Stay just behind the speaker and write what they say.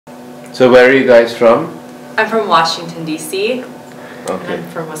So where are you guys from? I'm from Washington, D.C. Okay. I'm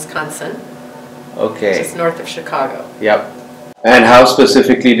from Wisconsin, Okay. just north of Chicago. Yep. And how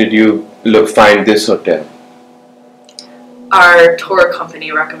specifically did you find this hotel? Our tour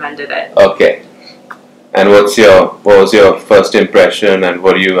company recommended it. Okay. And what was your first impression, and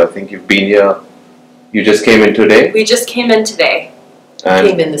I think you've been here, you just came in today? We just came in today. And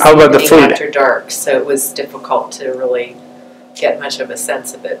Came in this how about the evening food? after dark, so it was difficult to really get much of a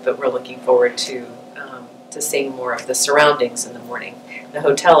sense of it, but we're looking forward to seeing more of the surroundings in the morning. The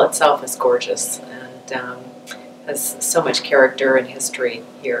hotel itself is gorgeous and has so much character and history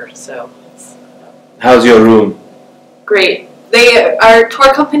here. So, How's your room? Great. Our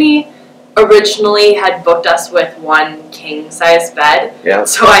tour company originally had booked us with one king-size bed. Yeah.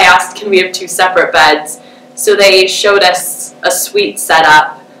 So I asked, can we have two separate beds? So they showed us a suite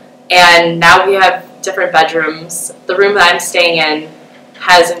setup, and now we have different bedrooms. The room that I'm staying in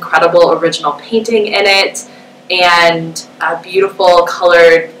has incredible original painting in it and beautiful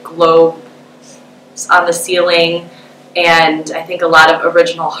colored globes on the ceiling, and I think a lot of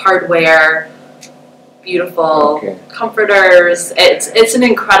original hardware, beautiful comforters. It's an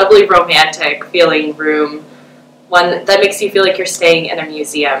incredibly romantic feeling room, one that makes you feel like you're staying in a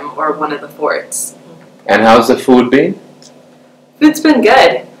museum or one of the forts. And how's the food been? Food's been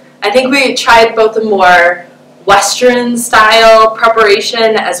good. I think we tried both a more Western style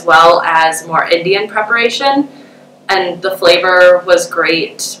preparation as well as more Indian preparation, and the flavor was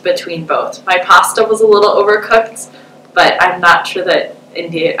great between both. My pasta was a little overcooked, but I'm not sure that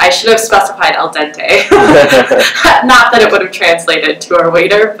I should have specified al dente. Not that it would have translated to our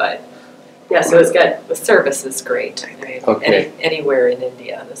waiter, but yes, it was good. The service is great. I mean, Okay. anywhere in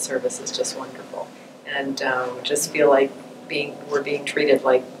India, the service is just wonderful, and we just feel like we're being treated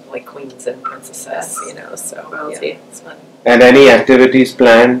like queens and princesses, you know. So royalty. yeah, it's fun. And any activities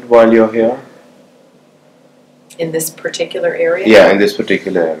planned while you're here? In this particular area? Yeah, in this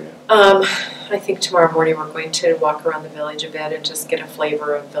particular area. I think tomorrow morning we're going to walk around the village a bit and just get a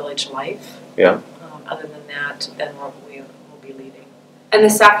flavor of village life. Yeah. Other than that, then we'll be leaving. And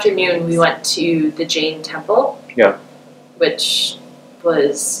this afternoon we went to the Jain temple. Yeah. Which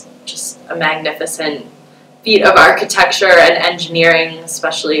was just a magnificent feat of architecture and engineering,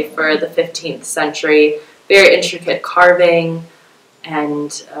 especially for the 15th century. Very intricate carving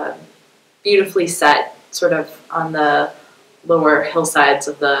and beautifully set sort of on the lower hillsides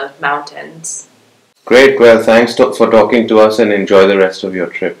of the mountains. Great. Well, thanks for talking to us, and enjoy the rest of your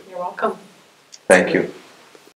trip. You're welcome. Thank you.